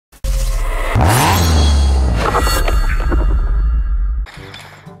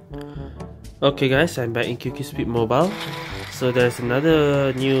Okay guys, I'm back in QQ Speed Mobile. So there's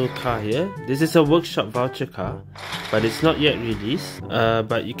another new car here. This is a workshop voucher car, but it's not yet released.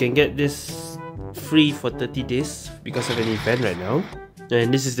 But you can get this free for 30 days because of an event right now.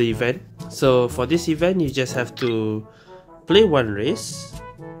 And this is the event. So for this event, you just have to play one race,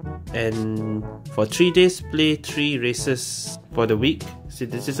 and for 3 days play 3 races for the week. See,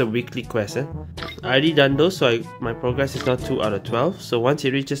 this is a weekly quest. I already done those, so my progress is now 2 out of 12. So once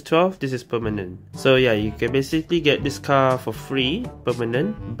it reaches 12, this is permanent. So yeah, you can basically get this car for free,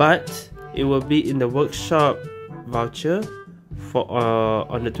 permanent, but it will be in the workshop voucher for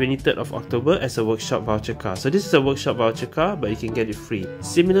on the 23rd of October as a workshop voucher car. So this is a workshop voucher car, but you can get it free.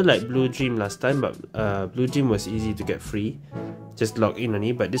 Similar like Blue Dream last time, but Blue Dream was easy to get free. Just log in on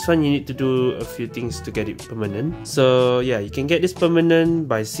it, but this one you need to do a few things to get it permanent. So yeah, you can get this permanent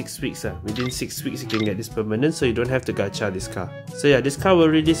by 6 weeks. Within 6 weeks you can get this permanent, so you don't have to gacha this car. So yeah, this car will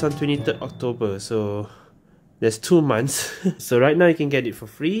release on 23rd October, so there's 2 months. So right now you can get it for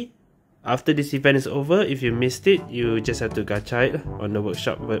free. After this event is over, if you missed it, you just have to gacha it on the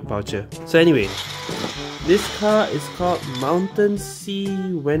workshop voucher. So anyway, this car is called Mountain Sea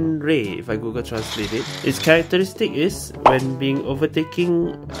Wenrei, if I Google translate it. Its characteristic is, when being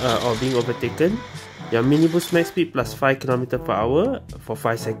overtaken, your mini boost max speed plus 5 km/h for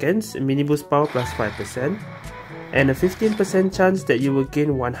 5 seconds, mini boost power plus 5%, and a 15% chance that you will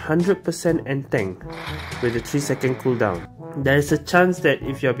gain 100% N-Tank with a 3-second cooldown. There is a chance that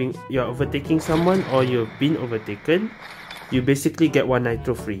if you're overtaking someone or you've been overtaken, you basically get 1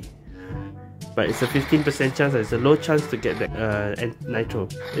 nitro free. But it's a 15% chance, it's a low chance to get that nitro.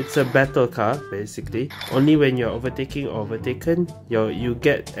 It's a battle car basically. Only when you're overtaking or overtaken, you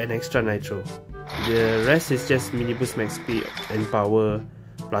get an extra nitro. The rest is just mini boost max speed and power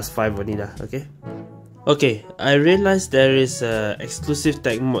plus 5 only lah, okay? Okay, I realized there is exclusive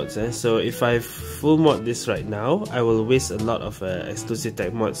tag mods, so if I full mod this right now, I will waste a lot of exclusive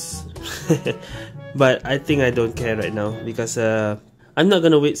tag mods. But I think I don't care right now, because I'm not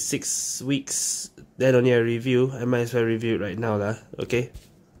gonna wait 6 weeks, then only a review. I might as well review it right now lah, okay?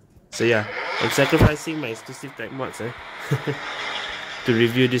 So yeah, I'm sacrificing my exclusive tag mods to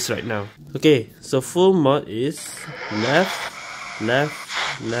review this right now. Okay, so full mod is left, left,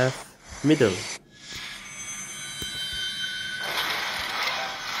 left, middle.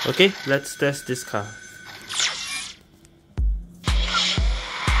 Okay, let's test this car.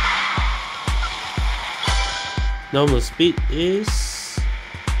 Normal speed is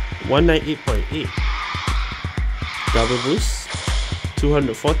 198.8. Double boost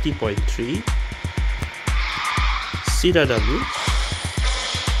 240.3. CW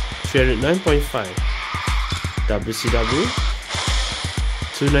 309.5. WCW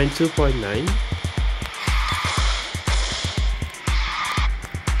 292.9.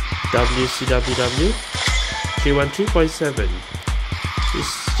 WCWW 313.7.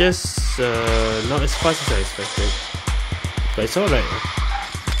 It's just not as fast as I expected, but it's alright.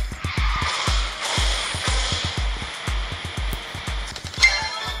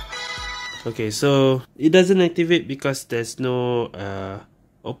 Okay, so it doesn't activate because there's no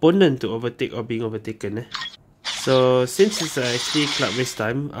opponent to overtake or being overtaken. So since it's actually club race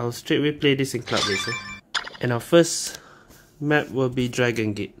time, I'll straight away play this in club race. And our first map will be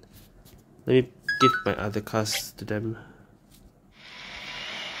Dragon Gate. Let me give my other cars to them.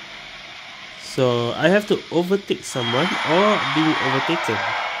 So I have to overtake someone or being overtaken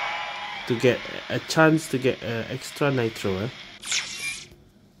to get a chance to get extra nitro.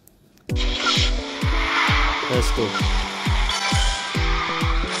 Let's go.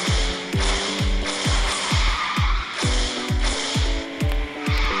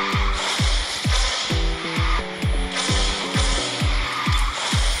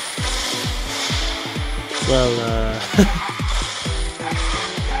 Well,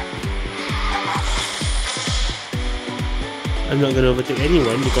 I'm not gonna overtake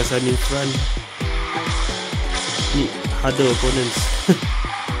anyone because I'm in front. Need harder opponents.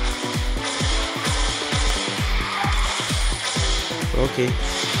 Okay.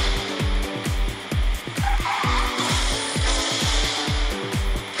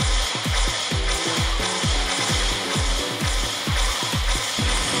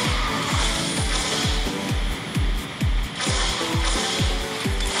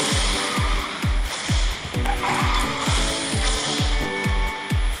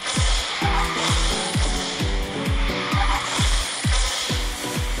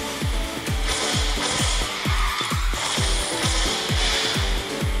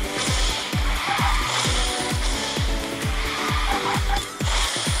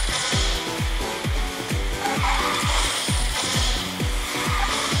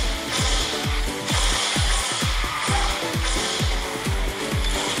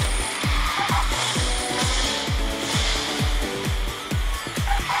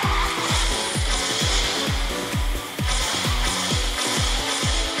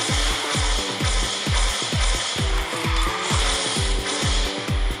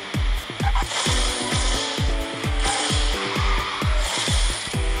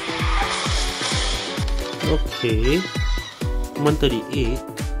 Okay, 138.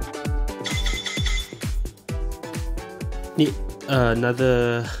 Need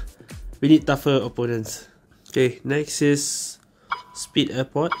another. We need tougher opponents. Okay, next is Speed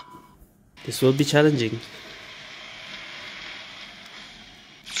Airport. This will be challenging.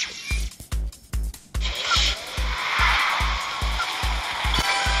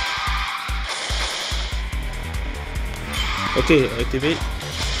 Okay, activate.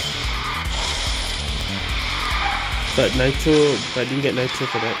 Got nitro, but I didn't get nitro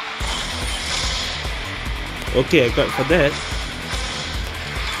for that. Okay, I got for that.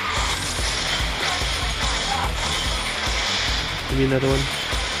 Give me another one.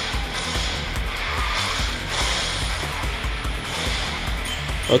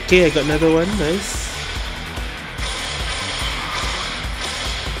 Okay, I got another one. Nice.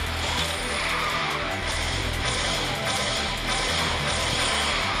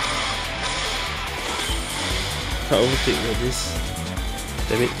 Can't overtake with this.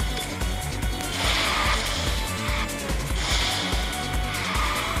 Damn it.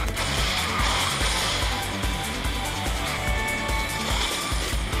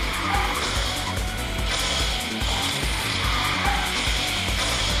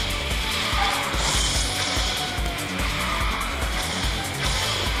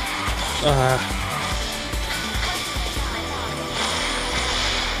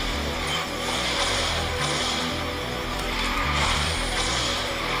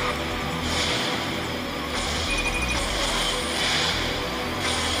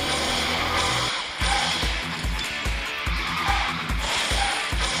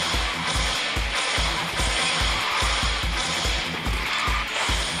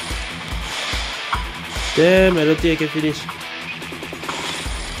 Damn, I don't think I can finish.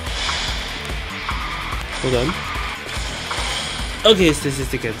 Hold on. Okay, still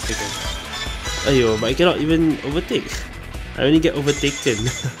can. Ayo, but I cannot even overtake. I only get overtaken.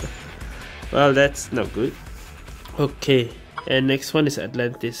 Well, that's not good. Okay, and next one is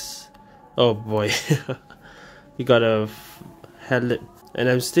Atlantis. Oh boy. We got a Hellet. And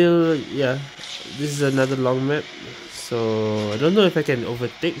I'm still, yeah, this is another long map. So, I don't know if I can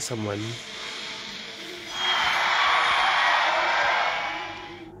overtake someone.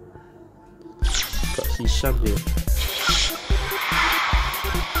 Got Hisham here.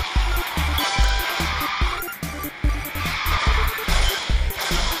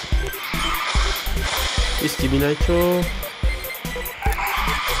 Please give me nitro.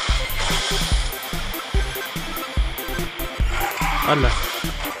 Allah.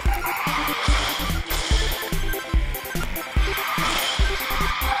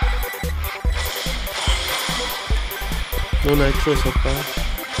 No nitro so far.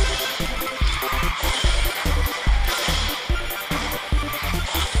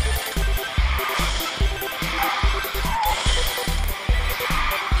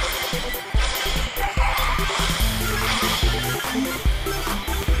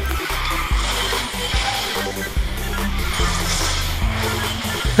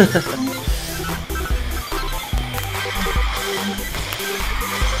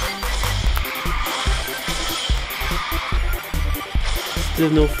 Still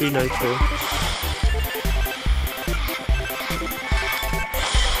no free nitro.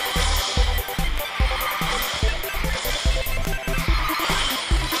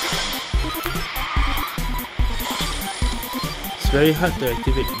 It's very hard to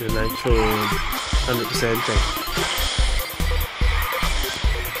activate the nitro 100% tank.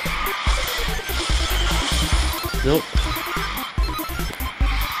 Nope.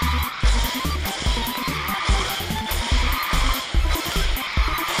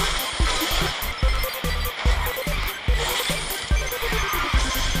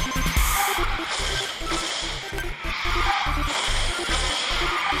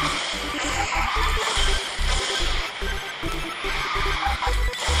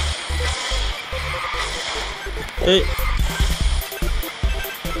 Hey.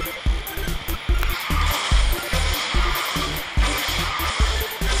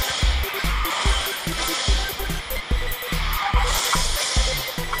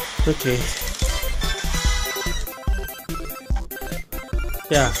 Okay.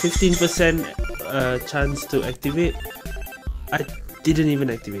 Yeah, 15% chance to activate. I didn't even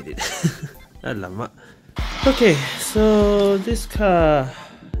activate it. Alamak. Okay, so this car,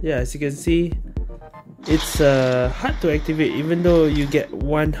 yeah, as you can see, it's hard to activate even though you get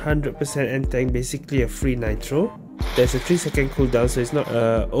 100% N-Tank, basically a free nitro. There's a 3-second cooldown, so it's not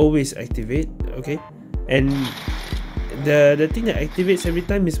always activate, okay? And the thing that activates every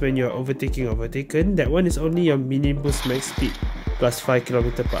time is when you're overtaken. That one is only your mini boost max speed. plus 5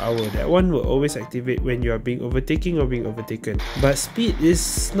 km/h. That one will always activate when you are being overtaken or being overtaken. But speed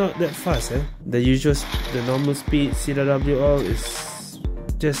is not that fast. The normal speed CW all is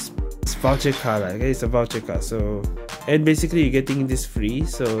just voucher car lah. Okay, it's a voucher car. So, and basically you're getting this free.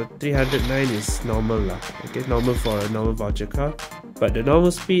 So 309 is normal lah. Okay, normal for a normal voucher car. But the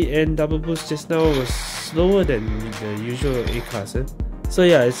normal speed and double boost just now was slower than the usual A cars. So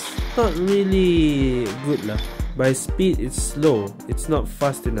yeah, it's not really good lah. By speed, it's slow. It's not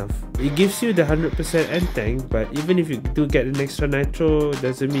fast enough. It gives you the 100% end tank, but even if you do get an extra nitro,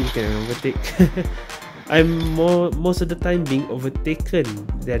 doesn't mean you can overtake. I'm most of the time being overtaken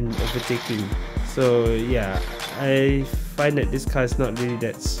than overtaking. So yeah, I find that this car is not really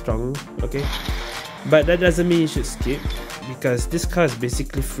that strong. Okay, but that doesn't mean you should skip, because this car is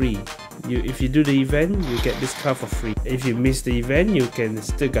basically free. If you do the event, you get this car for free. If you miss the event, you can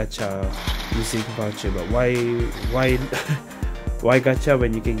still gacha using voucher. But why why gacha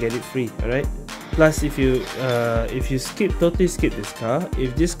when you can get it free? Alright. Plus, if you totally skip this car,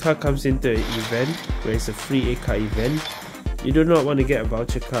 if this car comes into an event where it's a free A car event, you do not want to get a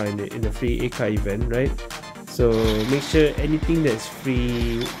voucher car in a free A car event, right? So make sure anything that's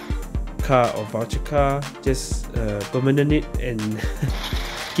free car or voucher car, just permanent it and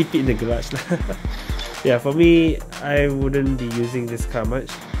keep it in the garage lah. Yeah, for me, I wouldn't be using this car much.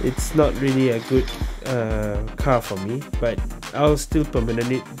 It's not really a good car for me, but I'll still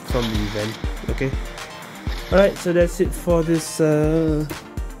permanent it from the event. Okay. Alright, so that's it for this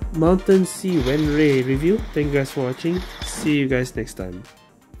Mountain Sea Wenrei review. Thank you guys for watching. See you guys next time.